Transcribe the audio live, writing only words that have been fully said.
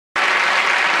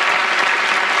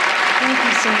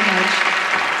so much.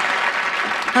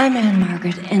 I'm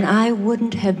Ann-Margret, and I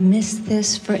wouldn't have missed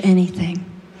this for anything.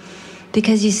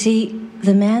 Because you see,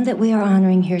 the man that we are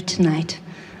honoring here tonight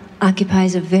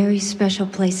occupies a very special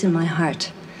place in my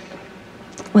heart.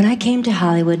 When I came to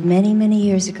Hollywood many, many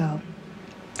years ago,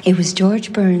 it was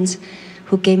George Burns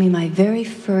who gave me my very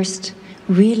first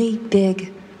really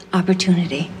big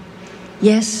opportunity.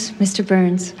 Yes, Mr.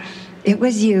 Burns, it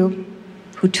was you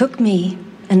who took me,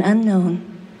 an unknown,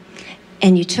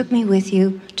 and you took me with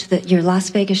you to your Las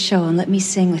Vegas show and let me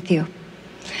sing with you.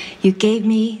 You gave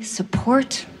me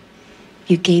support,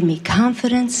 you gave me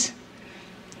confidence,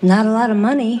 not a lot of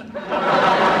money.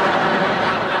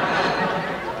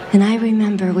 And I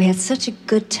remember we had such a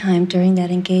good time during that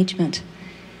engagement.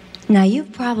 Now,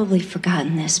 you've probably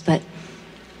forgotten this, but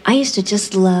I used to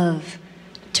just love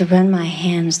to run my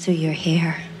hands through your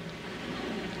hair.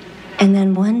 And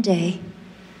then one day,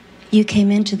 you came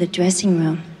into the dressing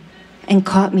room and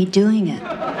caught me doing it.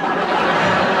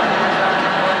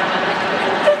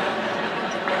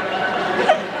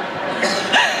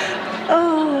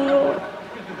 Oh,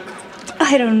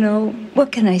 I don't know.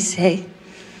 What can I say?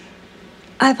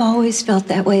 I've always felt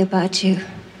that way about you.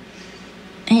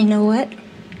 And you know what?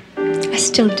 I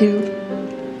still do.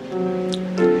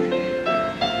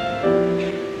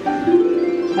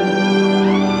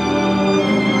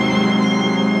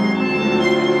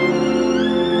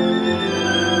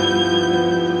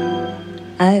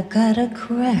 I've got a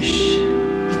crush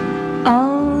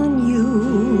on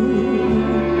you,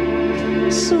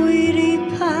 sweetie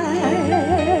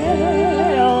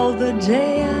pie, all the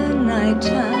day and night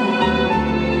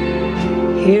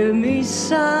time. Hear me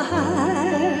sigh,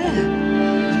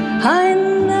 I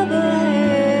never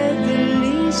had the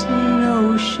least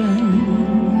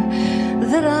notion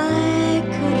that I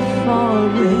could fall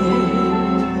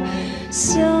with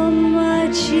so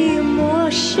much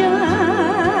emotion.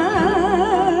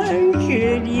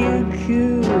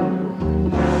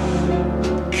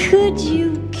 Could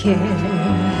you care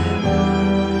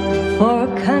for a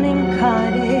cunning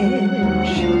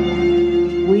cottage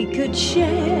we could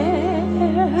share?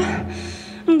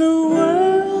 The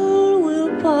world will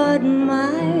pardon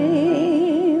my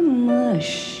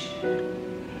mush,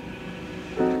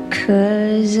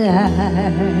 'cause I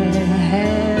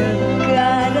have